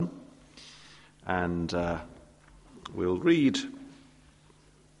and we'll read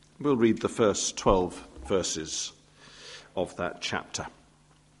the first 12 verses of that chapter.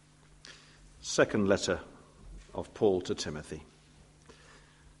 Second letter of Paul to Timothy.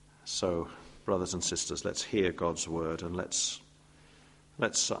 So, brothers and sisters, let's hear God's word, and let's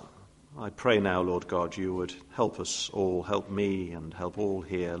I pray now, Lord God, you would help us all, help me and help all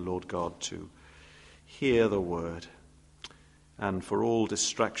here, Lord God, to hear the word, and for all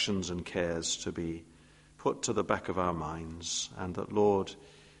distractions and cares to be put to the back of our minds, and that, Lord,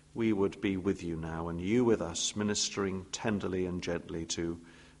 we would be with you now, and you with us, ministering tenderly and gently to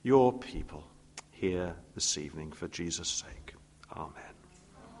your people here this evening, for Jesus' sake. Amen.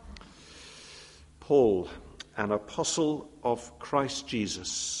 Paul, an apostle of Christ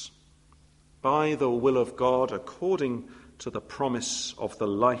Jesus, by the will of God, according to the promise of the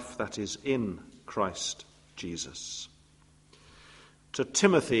life that is in Christ Jesus. To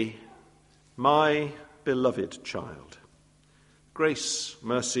Timothy, my beloved child, grace,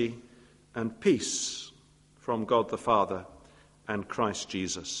 mercy, and peace from God the Father and Christ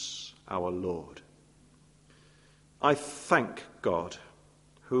Jesus our Lord. I thank God,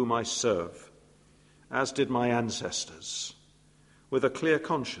 whom I serve, as did my ancestors, with a clear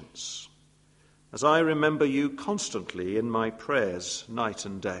conscience, as I remember you constantly in my prayers night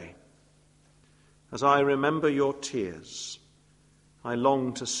and day. As I remember your tears, I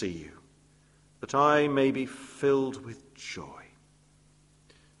long to see you, that I may be filled with joy.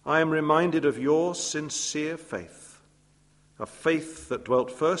 I am reminded of your sincere faith, a faith that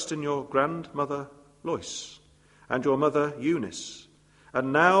dwelt first in your grandmother Lois and your mother Eunice,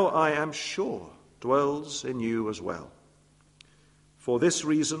 and now I am sure dwells in you as well. For this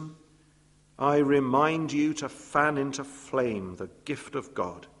reason, I remind you to fan into flame the gift of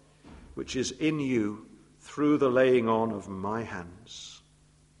God, which is in you through the laying on of my hands.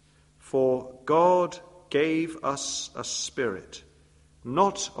 For God gave us a spirit,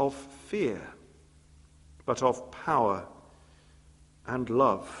 not of fear, but of power and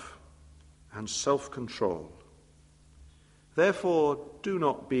love and self-control. Therefore, do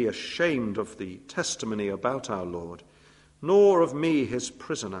not be ashamed of the testimony about our Lord, nor of me, his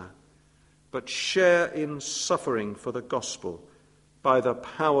prisoner, but share in suffering for the gospel by the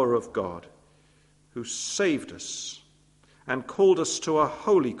power of God, who saved us and called us to a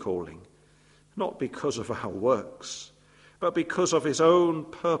holy calling, not because of our works, but because of his own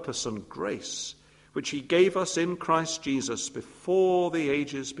purpose and grace, which he gave us in Christ Jesus before the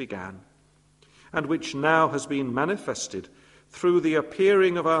ages began, and which now has been manifested through the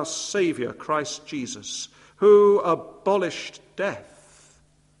appearing of our Saviour, Christ Jesus, who abolished death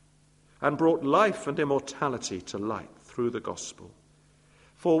and brought life and immortality to light through the gospel,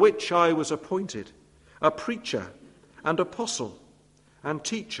 for which I was appointed a preacher and apostle and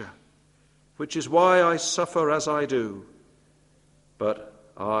teacher, which is why I suffer as I do. But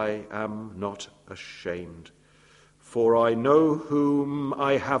I am not ashamed, for I know whom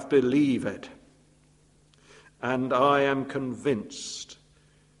I have believed, and I am convinced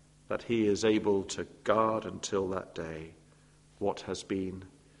that he is able to guard until that day what has been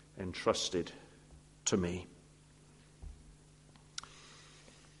entrusted to me.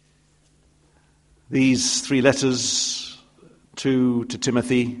 These 3 letters, 2 to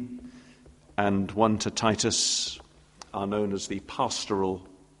Timothy and 1 to Titus, are known as the pastoral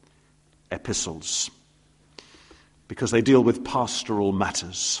epistles because they deal with pastoral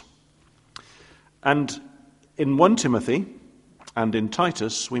matters. And in 1 Timothy and in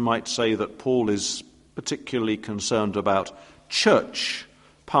Titus, we might say that Paul is particularly concerned about church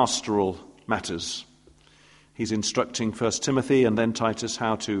pastoral matters. He's instructing first Timothy and then Titus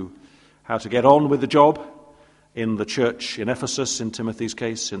how to get on with the job in the church in Ephesus, in Timothy's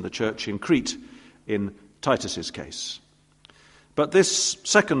case, in the church in Crete, in Titus's case. But this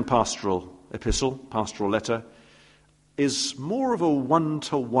second pastoral epistle, pastoral letter, is more of a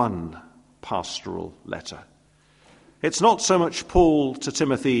one-to-one pastoral letter. It's not so much Paul to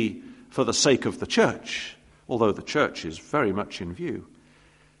Timothy for the sake of the church, although the church is very much in view.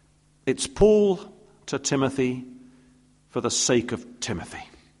 It's Paul to Timothy for the sake of Timothy.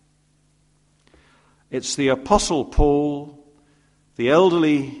 It's the Apostle Paul, the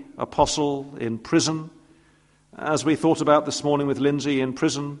elderly apostle in prison, as we thought about this morning with Lindsay, in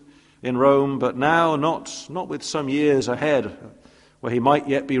prison in Rome, but now not with some years ahead where he might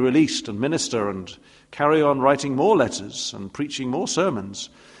yet be released and minister and carry on writing more letters and preaching more sermons.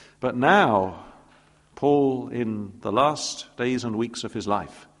 But now, Paul in the last days and weeks of his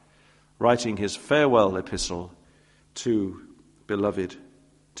life, writing his farewell epistle to beloved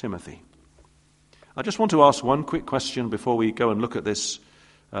Timothy. I just want to ask one quick question before we go and look at this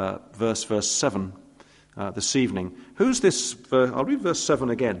verse 7 this evening. Who's this? I'll read verse 7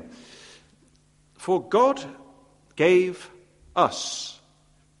 again. For God gave us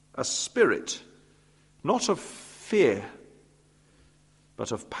a spirit, not of fear,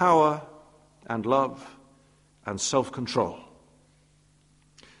 but of power and love and self-control.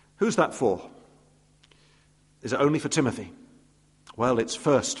 Who's that for? Is it only for Timothy? Well, it's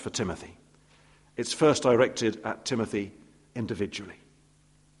first for Timothy. It's first directed at Timothy individually.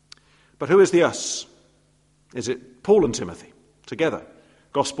 But who is the us? Is it Paul and Timothy together?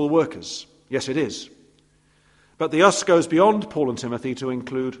 Gospel workers? Yes, it is. But the us goes beyond Paul and Timothy to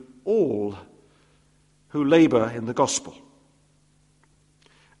include all who labour in the gospel.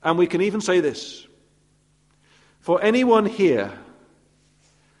 And we can even say this: for anyone here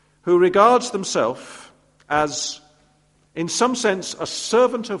who regards themselves as, in some sense, a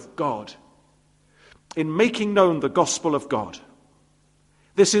servant of God in making known the gospel of God,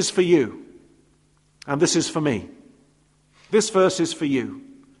 this is for you, and this is for me. This verse is for you.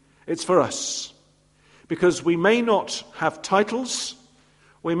 It's for us. Because we may not have titles,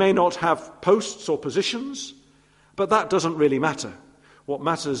 we may not have posts or positions, but that doesn't really matter. What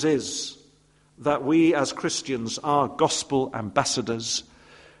matters is that we as Christians are gospel ambassadors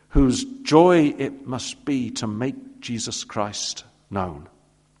whose joy it must be to make Jesus Christ known.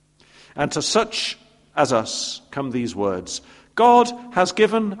 And to such as us come these words: God has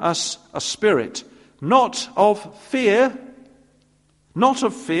given us a spirit, not of fear,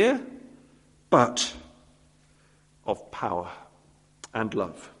 but of power and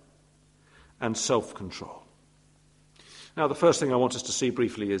love and self-control. Now, the first thing I want us to see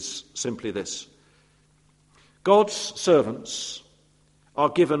briefly is simply this: God's servants are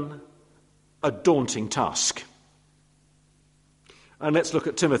given a daunting task. And let's look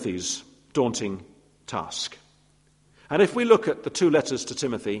at Timothy's daunting task. And if we look at the 2 letters to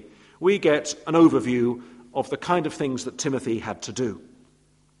Timothy, we get an overview of the kind of things that Timothy had to do.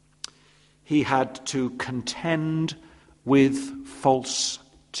 He had to contend with false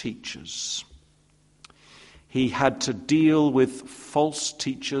teachers. He had to deal with false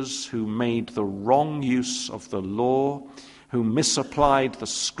teachers who made the wrong use of the law, who misapplied the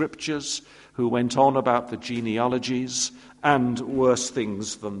scriptures, who went on about the genealogies, and worse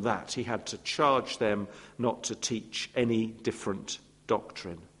things than that. He had to charge them not to teach any different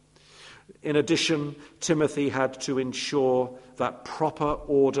doctrine. In addition, Timothy had to ensure that proper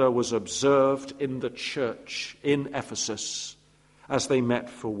order was observed in the church in Ephesus as they met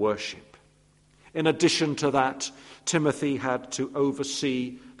for worship. In addition to that, Timothy had to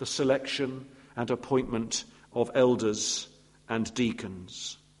oversee the selection and appointment of elders and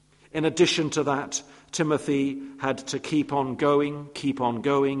deacons. In addition to that, Timothy had to keep on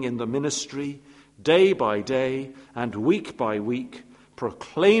going in the ministry, day by day and week by week,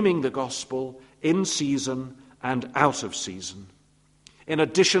 proclaiming the gospel in season and out of season. In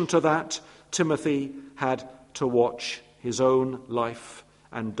addition to that, Timothy had to watch his own life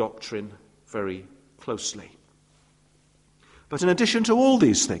and doctrine very closely. But in addition to all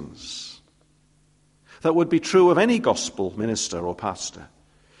these things that would be true of any gospel minister or pastor,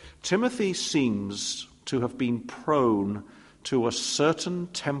 Timothy seems to have been prone to a certain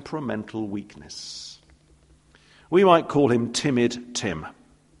temperamental weakness. We might call him Timid Tim.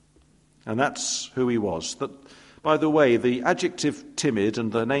 And that's who he was. That, by the way, the adjective timid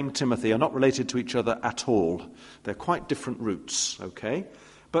and the name Timothy are not related to each other at all. They're quite different roots, okay?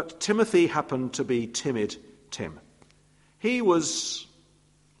 But Timothy happened to be Timid Tim. He was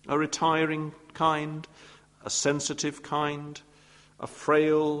a retiring kind, a sensitive kind, a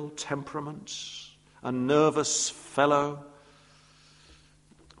frail temperament, a nervous fellow.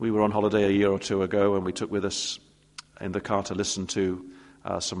 We were on holiday a year or two ago, and we took with us in the car to listen to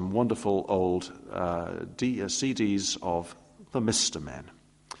some wonderful old CDs of the Mr. Men.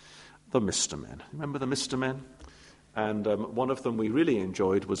 The Mr. Men. Remember the Mr. Men? And one of them we really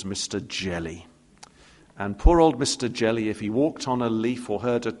enjoyed was Mr. Jelly. And poor old Mr. Jelly, if he walked on a leaf or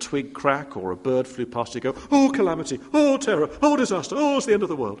heard a twig crack or a bird flew past, he'd go, "Oh, calamity, oh, terror, oh, disaster, oh, it's the end of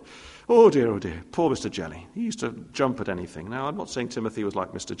the world. Oh, dear, poor Mr. Jelly." He used to jump at anything. Now, I'm not saying Timothy was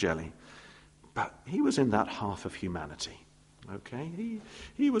like Mr. Jelly, but he was in that half of humanity, okay?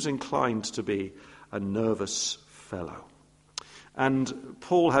 He was inclined to be a nervous fellow. And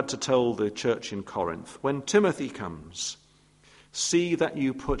Paul had to tell the church in Corinth, when Timothy comes, see that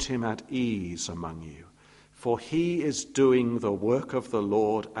you put him at ease among you. for he is doing the work of the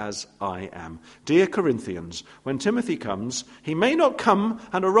Lord as I am. Dear Corinthians, when Timothy comes, he may not come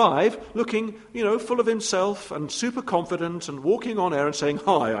and arrive looking, full of himself and super confident and walking on air and saying,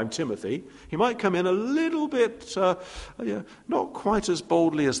 "Hi, I'm Timothy." He might come in a little bit, not quite as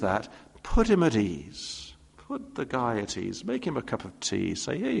boldly as that. Put him at ease. Put the guy at ease. Make him a cup of tea.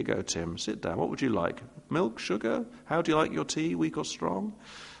 Say, "Here you go, Tim. Sit down. What would you like? Milk, sugar? How do you like your tea, weak or strong?"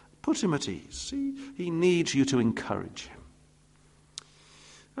 Put him at ease. He needs you to encourage him.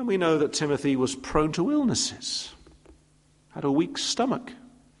 And we know that Timothy was prone to illnesses, had a weak stomach,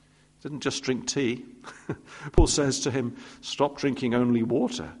 didn't just drink tea. Paul says to him, "Stop drinking only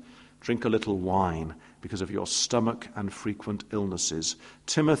water. Drink a little wine because of your stomach and frequent illnesses."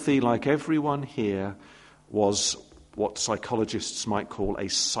 Timothy, like everyone here, was what psychologists might call a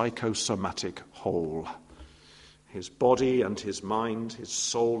psychosomatic whole. His body and his mind, his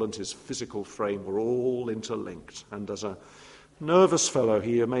soul and his physical frame were all interlinked. And as a nervous fellow,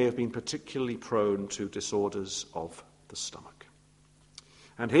 he may have been particularly prone to disorders of the stomach.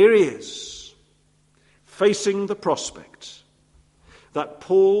 And here he is, facing the prospect that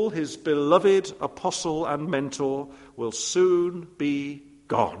Paul, his beloved apostle and mentor, will soon be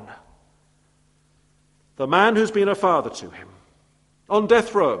gone. The man who's been a father to him, on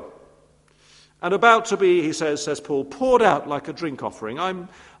death row, and about to be, he says Paul, poured out like a drink offering. I'm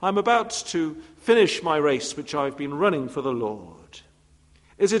about to finish my race which I've been running for the Lord.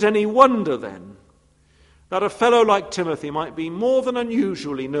 Is it any wonder then that a fellow like Timothy might be more than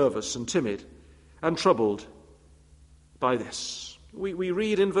unusually nervous and timid and troubled by this? We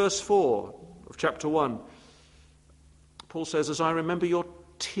read in verse 4 of chapter 1, Paul says, "As I remember your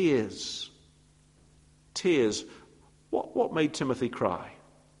tears." Tears. What made Timothy cry?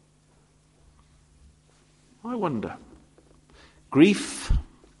 I wonder. Grief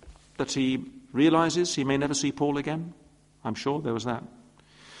that he realizes he may never see Paul again. I'm sure there was that.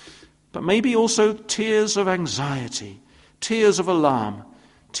 But maybe also tears of anxiety, tears of alarm,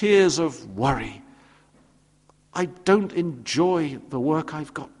 tears of worry. I don't enjoy the work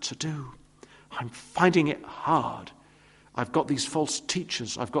I've got to do. I'm finding it hard. I've got these false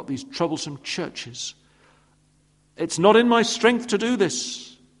teachers. I've got these troublesome churches. It's not in my strength to do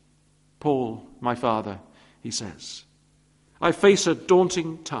this, Paul, my father, he says. I face a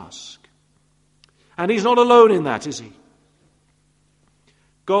daunting task. And he's not alone in that, is he?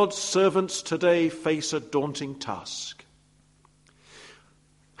 God's servants today face a daunting task.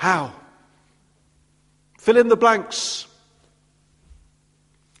 How? Fill in the blanks.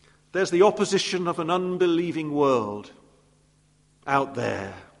 There's the opposition of an unbelieving world out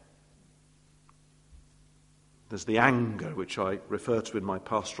there. There's the anger, which I refer to in my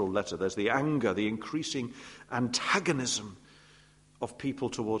pastoral letter. There's the anger, the increasing antagonism of people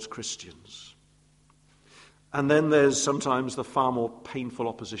towards Christians. And then there's sometimes the far more painful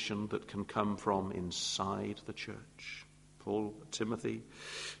opposition that can come from inside the church. Paul, Timothy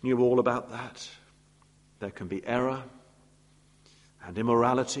knew all about that. There can be error and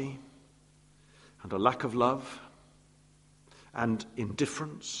immorality and a lack of love and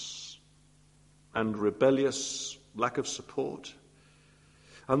indifference and rebellious lack of support.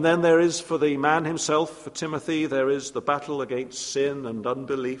 And then there is, for the man himself, for Timothy, there is the battle against sin and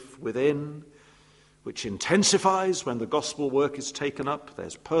unbelief within, which intensifies when the gospel work is taken up.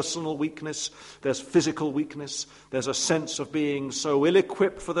 There's personal weakness, there's physical weakness, there's a sense of being so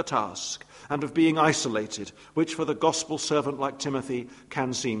ill-equipped for the task and of being isolated, which for the gospel servant like Timothy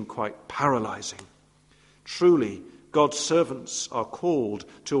can seem quite paralyzing. Truly, God's servants are called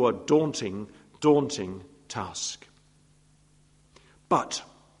to a daunting task. But,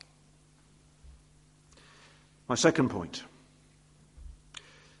 my second point,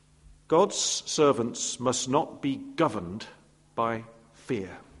 God's servants must not be governed by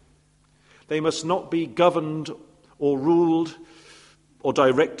fear. They must not be governed or ruled or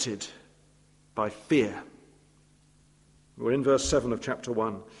directed by fear. We're in verse 7 of chapter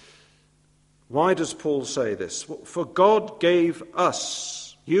 1. Why does Paul say this? For God gave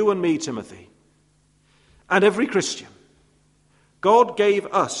us, you and me, Timothy, and every Christian, God gave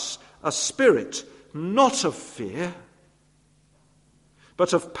us a spirit not of fear,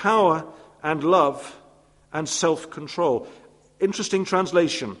 but of power and love and self-control. Interesting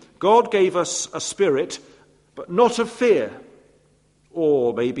translation. God gave us a spirit, but not of fear.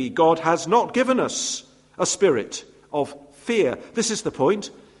 Or maybe God has not given us a spirit of fear. This is the point.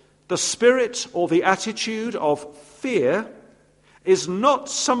 The spirit or the attitude of fear is not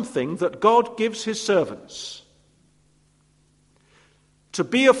something that God gives his servants. To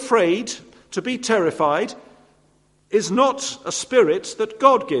be afraid, to be terrified, is not a spirit that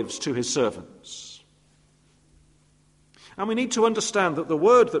God gives to his servants. And we need to understand that the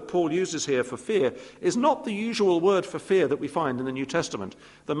word that Paul uses here for fear is not the usual word for fear that we find in the New Testament.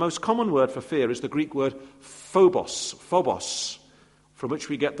 The most common word for fear is the Greek word phobos, from which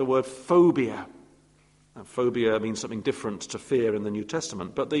we get the word phobia. And phobia means something different to fear in the New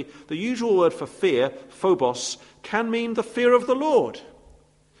Testament. But the usual word for fear, phobos, can mean the fear of the Lord,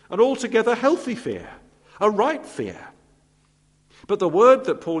 an altogether healthy fear, a right fear. But the word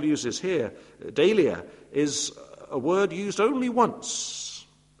that Paul uses here, deilia, is a word used only once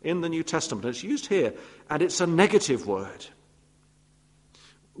in the New Testament. It's used here, and it's a negative word.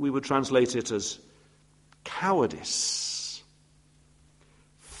 We would translate it as cowardice,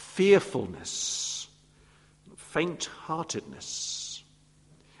 fearfulness, faint-heartedness.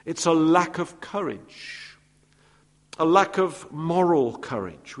 It's a lack of courage, a lack of moral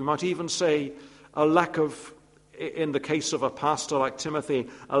courage. We might even say a lack of, in the case of a pastor like Timothy,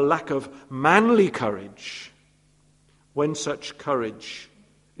 a lack of manly courage when such courage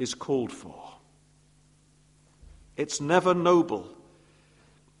is called for. It's never noble.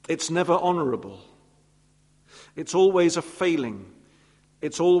 It's never honorable. It's always a failing.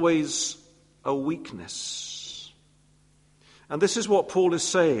 It's always a weakness. And this is what Paul is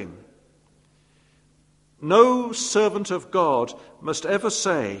saying. No servant of God must ever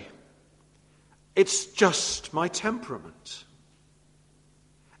say, "It's just my temperament.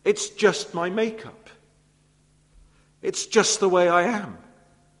 It's just my makeup. It's just the way I am.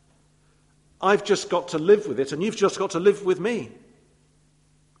 I've just got to live with it, and you've just got to live with me."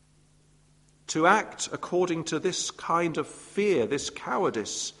 To act according to this kind of fear, this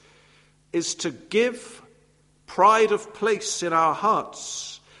cowardice, is to give pride of place in our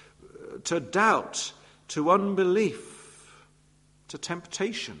hearts, to doubt, to unbelief, to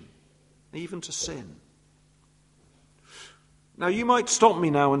temptation, even to sin. Now, you might stop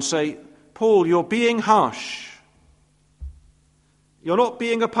me now and say, "Paul, you're being harsh. You're not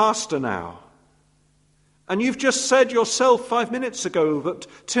being a pastor now. And you've just said yourself 5 minutes ago that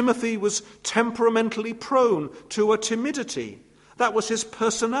Timothy was temperamentally prone to a timidity. That was his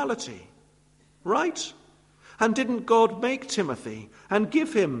personality, right? And didn't God make Timothy and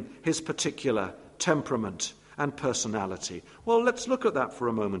give him his particular temperament and personality?" Well, let's look at that for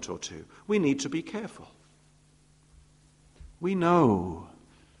a moment or two. We need to be careful. We know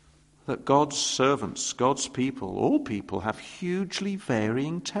that God's servants, God's people, all people have hugely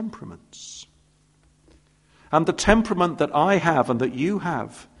varying temperaments. And the temperament that I have and that you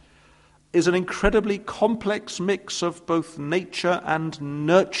have is an incredibly complex mix of both nature and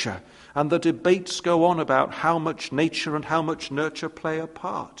nurture. And the debates go on about how much nature and how much nurture play a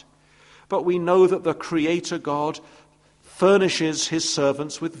part. But we know that the Creator God furnishes his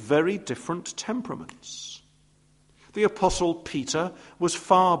servants with very different temperaments. The Apostle Peter was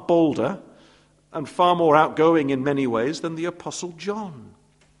far bolder and far more outgoing in many ways than the Apostle John.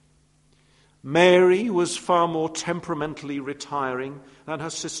 Mary was far more temperamentally retiring than her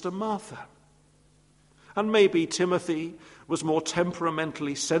sister Martha. And maybe Timothy was more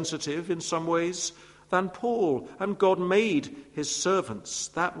temperamentally sensitive in some ways than Paul, and God made his servants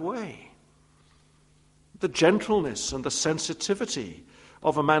that way. The gentleness and the sensitivity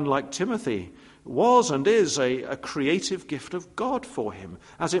of a man like Timothy was and is a creative gift of God for him,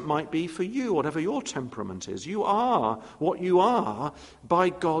 as it might be for you, whatever your temperament is. You are what you are by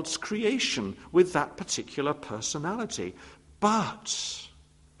God's creation with that particular personality. But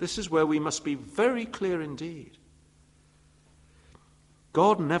this is where we must be very clear indeed.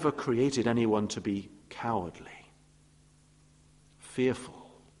 God never created anyone to be cowardly,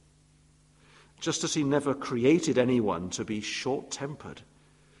 fearful, just as he never created anyone to be short-tempered,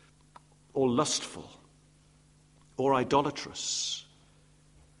 or lustful, or idolatrous,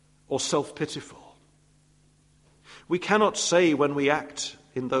 or self-pitiful. We cannot say when we act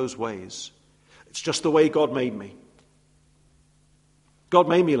in those ways, "It's just the way God made me. God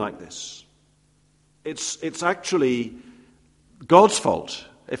made me like this. It's actually God's fault.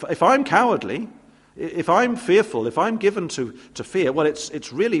 If I'm cowardly, if I'm fearful, if I'm given to fear, well,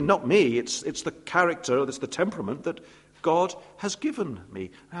 it's really not me. It's the character, it's the temperament that God has given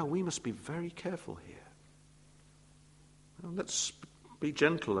me." Now, we must be very careful here. Now, let's be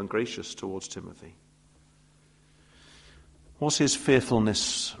gentle and gracious towards Timothy. Was his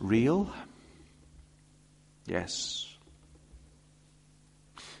fearfulness real? Yes.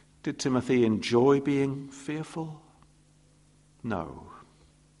 Did Timothy enjoy being fearful? No.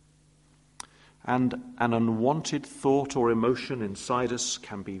 And an unwanted thought or emotion inside us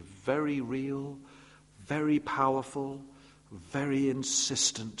can be very real, very powerful, very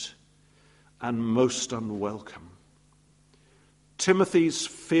insistent, and most unwelcome. Timothy's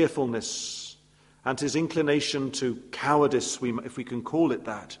fearfulness and his inclination to cowardice, if we can call it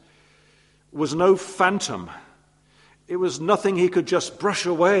that, was no phantom. It was nothing he could just brush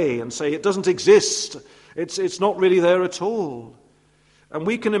away and say, it doesn't exist. It's not really there at all. And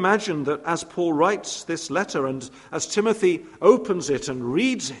we can imagine that as Paul writes this letter and as Timothy opens it and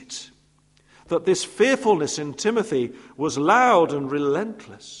reads it, that this fearfulness in Timothy was loud and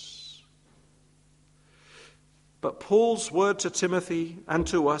relentless. But Paul's word to Timothy and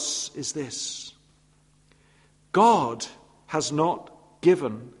to us is this: God has not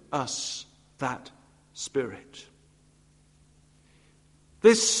given us that spirit.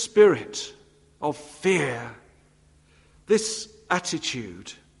 This spirit of fear, this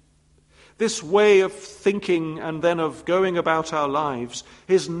attitude, this way of thinking and then of going about our lives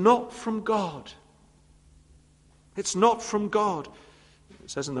is not from God. It's not from God.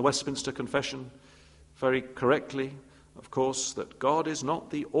 It says in the Westminster Confession, very correctly, of course, that God is not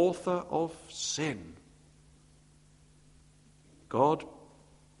the author of sin. God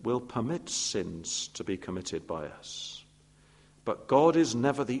will permit sins to be committed by us. But God is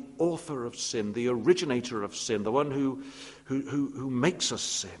never the author of sin, the originator of sin, the one who makes us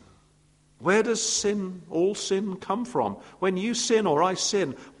sin. Where does sin, all sin, come from? When you sin or I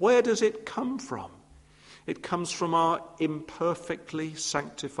sin, where does it come from? It comes from our imperfectly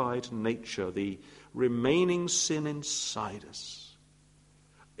sanctified nature, the remaining sin inside us.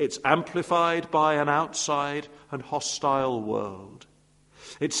 It's amplified by an outside and hostile world.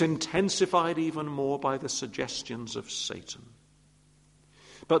 It's intensified even more by the suggestions of Satan.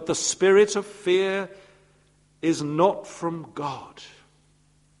 But the spirit of fear is not from God.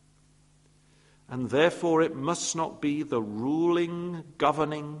 And therefore it must not be the ruling,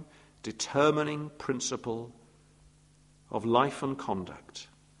 governing, determining principle of life and conduct.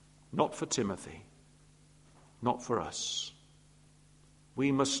 Not for Timothy, not for us.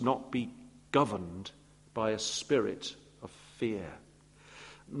 We must not be governed by a spirit of fear,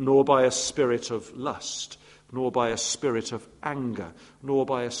 nor by a spirit of lust, nor by a spirit of anger, nor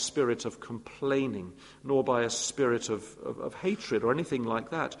by a spirit of complaining, nor by a spirit of hatred or anything like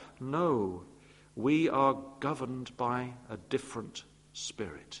that. No, we are governed by a different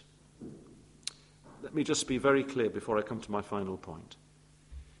spirit. Let me just be very clear before I come to my final point,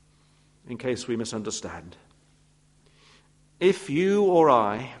 in case we misunderstand. If you or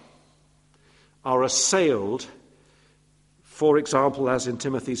I are assailed, for example, as in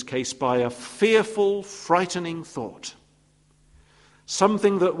Timothy's case, by a fearful, frightening thought,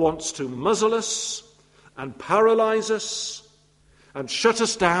 something that wants to muzzle us and paralyze us and shut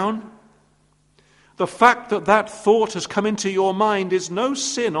us down, the fact that that thought has come into your mind is no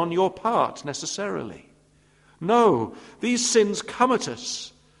sin on your part necessarily. No, these sins come at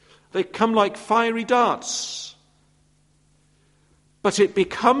us. They come like fiery darts. But it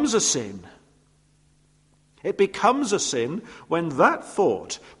becomes a sin. It becomes a sin when that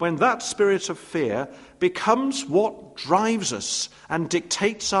thought, when that spirit of fear becomes what drives us and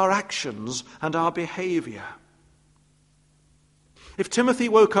dictates our actions and our behavior. If Timothy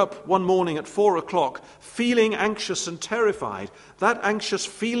woke up one morning at 4:00 feeling anxious and terrified, that anxious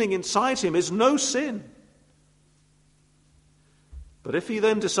feeling inside him is no sin. But if he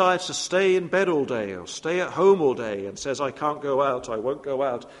then decides to stay in bed all day or stay at home all day and says, I can't go out, I won't go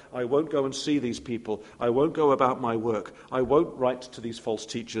out, I won't go and see these people, I won't go about my work, I won't write to these false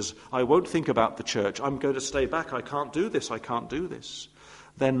teachers, I won't think about the church, I'm going to stay back, I can't do this,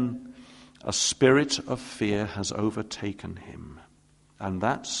 then a spirit of fear has overtaken him. And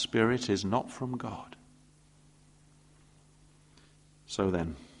that spirit is not from God. So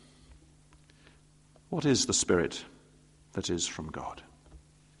then, what is the spirit that is from God?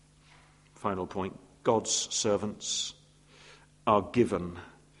 Final point: God's servants are given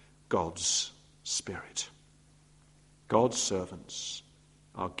God's Spirit. God's servants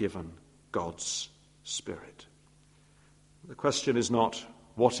are given God's Spirit. The question is not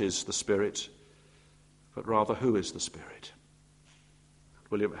what is the Spirit, but rather who is the Spirit.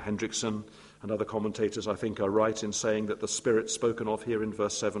 William Hendrickson and other commentators, I think, are right in saying that the Spirit spoken of here in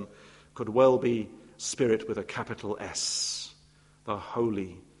verse 7 could well be Spirit with a capital S, the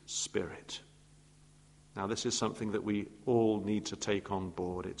Holy Spirit. Now, this is something that we all need to take on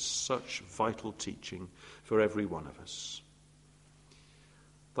board. It's such vital teaching for every one of us.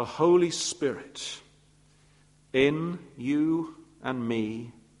 The Holy Spirit in you and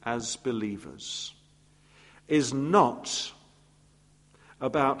me as believers is not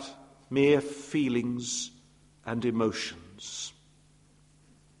about mere feelings and emotions.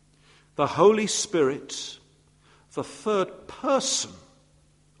 The Holy Spirit, the third person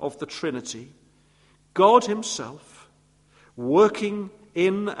of the Trinity, God himself, working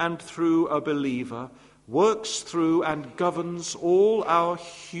in and through a believer works through and governs all our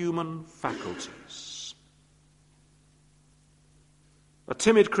human faculties. A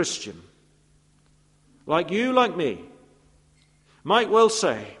timid Christian, like you, like me, might well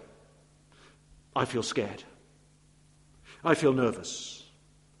say, I feel scared. I feel nervous.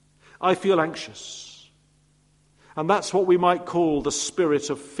 I feel anxious. And that's what we might call the spirit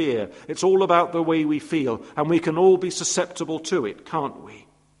of fear. It's all about the way we feel, and we can all be susceptible to it, can't we?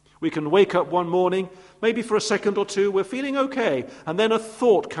 We can wake up one morning, maybe for a second or two, we're feeling okay, and then a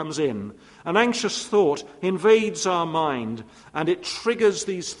thought comes in. An anxious thought invades our mind, and it triggers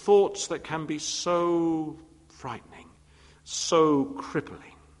these thoughts that can be so frightening, so crippling.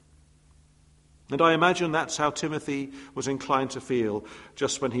 And I imagine that's how Timothy was inclined to feel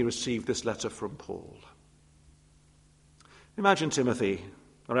just when he received this letter from Paul. Imagine Timothy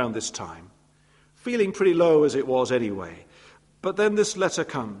around this time, feeling pretty low as it was anyway. But then this letter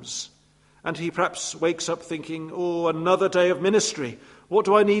comes, and he perhaps wakes up thinking, oh, another day of ministry. What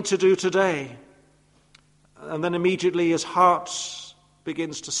do I need to do today? And then immediately his heart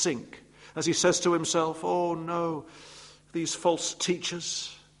begins to sink as he says to himself, oh no, these false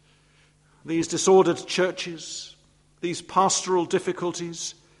teachers, these disordered churches, these pastoral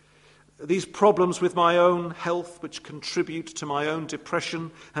difficulties, these problems with my own health which contribute to my own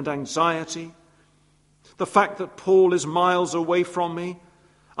depression and anxiety, the fact that Paul is miles away from me,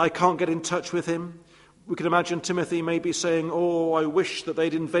 I can't get in touch with him. We can imagine Timothy maybe saying, oh, I wish that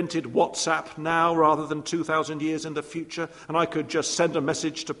they'd invented WhatsApp now rather than 2,000 years in the future, and I could just send a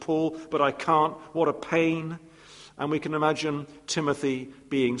message to Paul, but I can't. What a pain. And we can imagine Timothy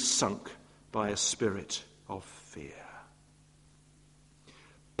being sunk by a spirit of fear.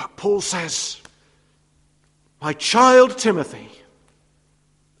 But Paul says, my child Timothy,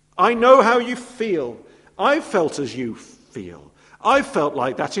 I know how you feel. I felt as you feel. I felt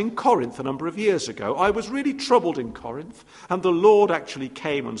like that in Corinth a number of years ago. I was really troubled in Corinth, and the Lord actually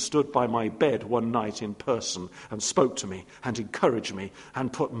came and stood by my bed one night in person and spoke to me and encouraged me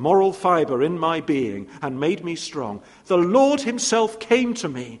and put moral fibre in my being and made me strong. The Lord himself came to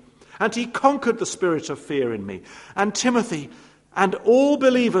me, and he conquered the spirit of fear in me. And Timothy and all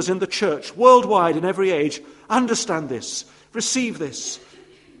believers in the church worldwide in every age understand this, receive this.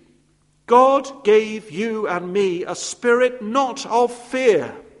 God gave you and me a spirit not of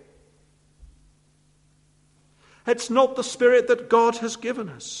fear. It's not the spirit that God has given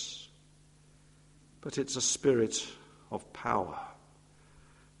us, but it's a spirit of power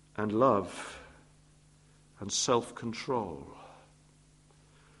and love and self-control.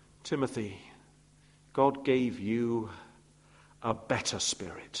 Timothy, God gave you a better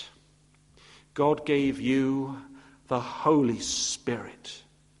spirit. God gave you the Holy Spirit.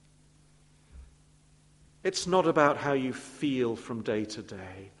 It's not about how you feel from day to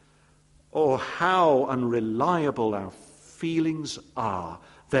day or how unreliable our feelings are.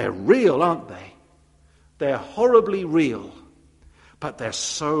 They're real, aren't they? They're horribly real, but they're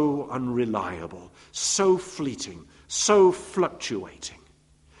so unreliable, so fleeting, so fluctuating.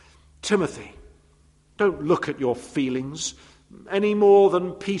 Timothy, don't look at your feelings any more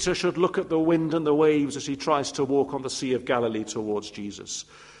than Peter should look at the wind and the waves as he tries to walk on the Sea of Galilee towards Jesus.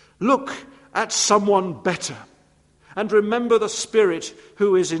 Look at someone better. And remember the Spirit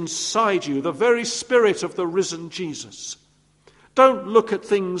who is inside you, the very Spirit of the risen Jesus. Don't look at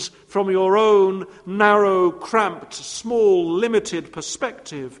things from your own narrow, cramped, small, limited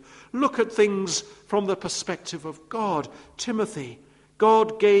perspective. Look at things from the perspective of God. Timothy,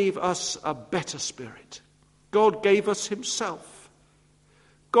 God gave us a better spirit. God gave us himself.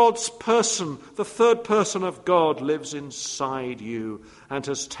 God's person, the third person of God, lives inside you and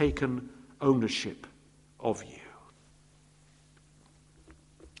has taken ownership of you.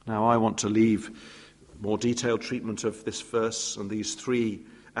 Now, I want to leave more detailed treatment of this verse and these three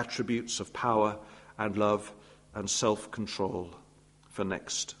attributes of power and love and self-control for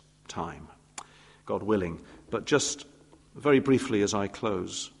next time, God willing. But just very briefly as I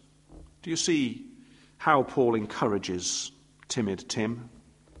close, do you see how Paul encourages timid Tim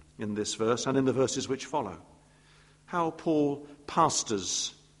in this verse and in the verses which follow? How Paul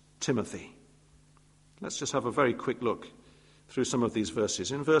pastors Timothy. Let's just have a very quick look through some of these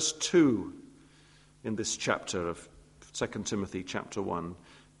verses. In verse 2 in this chapter of 2 Timothy chapter 1,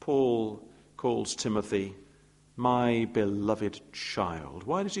 Paul calls Timothy my beloved child.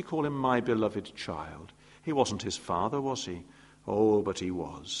 Why does he call him my beloved child? He wasn't his father, was he? Oh, but he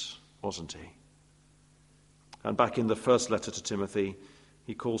was, wasn't he? And back in the first letter to Timothy,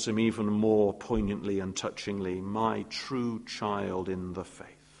 he calls him even more poignantly and touchingly, my true child in the faith.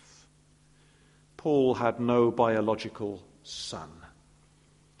 Paul had no biological son.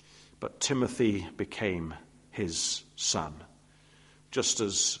 but Timothy became his son, just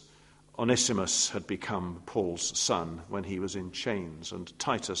as Onesimus had become Paul's son when he was in chains, and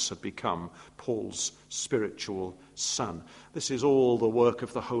Titus had become Paul's spiritual son. This is all the work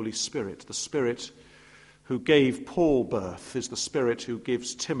of the Holy Spirit. The Spirit who gave Paul birth is the Spirit who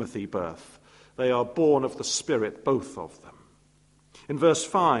gives Timothy birth. They are born of the Spirit, both of them. In verse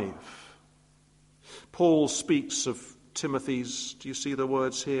 5, Paul speaks of Timothy's, do you see the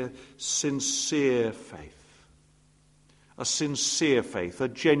words here? Sincere faith. A sincere faith, a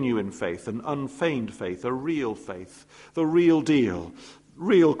genuine faith, an unfeigned faith, a real faith, the real deal,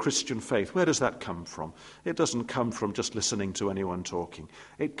 real Christian faith. Where does that come from? It doesn't come from just listening to anyone talking.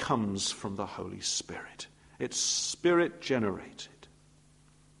 It comes from the Holy Spirit. It's Spirit-generated.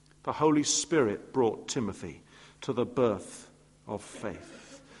 The Holy Spirit brought Timothy to the birth of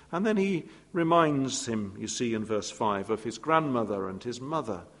faith. And then he reminds him, you see in verse 5, of his grandmother and his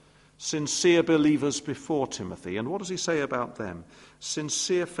mother, sincere believers before Timothy. And what does he say about them?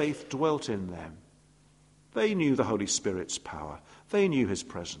 Sincere faith dwelt in them. They knew the Holy Spirit's power. They knew his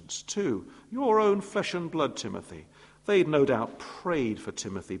presence too. Your own flesh and blood, Timothy. They'd no doubt prayed for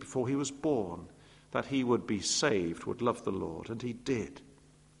Timothy before he was born, that he would be saved, would love the Lord, and he did.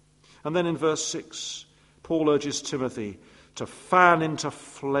 And then in verse 6, Paul urges Timothy to fan into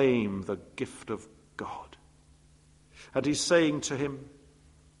flame the gift of God. And he's saying to him,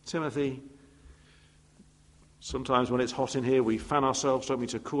 Timothy, sometimes when it's hot in here, we fan ourselves, don't we,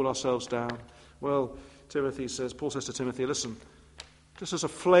 to cool ourselves down? Well, Paul says to Timothy, listen, just as a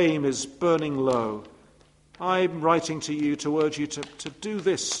flame is burning low, I'm writing to you to urge you to do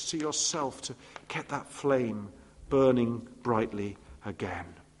this to yourself, to get that flame burning brightly again.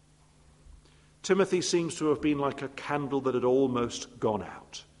 Timothy seems to have been like a candle that had almost gone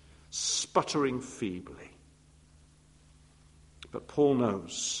out, sputtering feebly. But Paul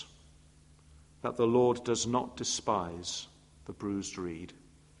knows that the Lord does not despise the bruised reed,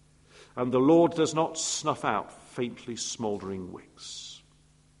 and the Lord does not snuff out faintly smouldering wicks.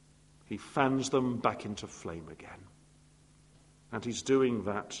 He fans them back into flame again. And he's doing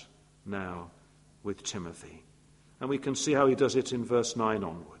that now with Timothy. And we can see how he does it in verse 9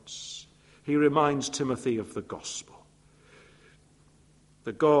 onwards. He reminds Timothy of the gospel.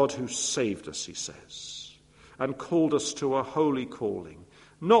 The God who saved us, he says, and called us to a holy calling,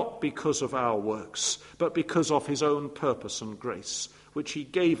 not because of our works, but because of his own purpose and grace, which he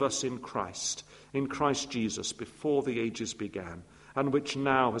gave us in Christ Jesus, before the ages began, and which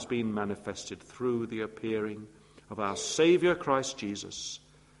now has been manifested through the appearing of our Saviour Christ Jesus,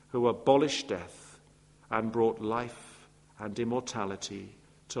 who abolished death and brought life and immortality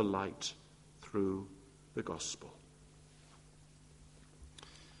to light through the gospel.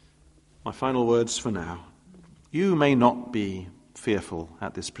 My final words for now. You may not be fearful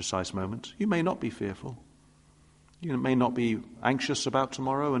at this precise moment. You may not be fearful. You may not be anxious about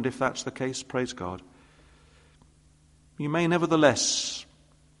tomorrow, and if that's the case, praise God. You may nevertheless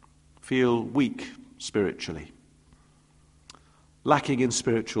feel weak spiritually, lacking in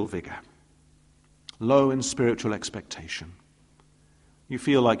spiritual vigor, low in spiritual expectation. You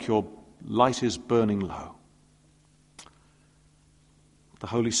feel like your light is burning low. The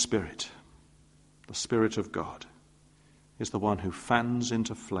Holy Spirit, the Spirit of God, is the one who fans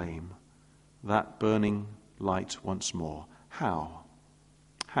into flame that burning light once more. How?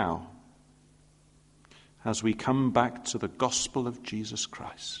 How? As we come back to the gospel of Jesus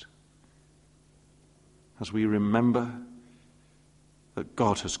Christ, as we remember that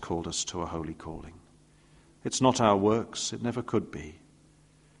God has called us to a holy calling. It's not our works, it never could be.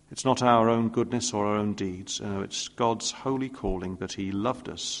 It's not our own goodness or our own deeds. No, it's God's holy calling that he loved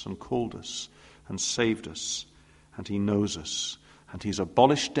us and called us and saved us, and he knows us, and he's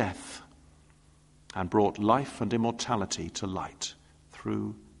abolished death and brought life and immortality to light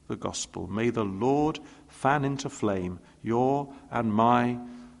through the gospel. May the Lord fan into flame your and my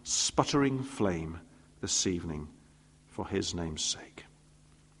sputtering flame this evening for his name's sake.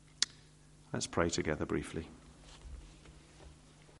 Let's pray together briefly.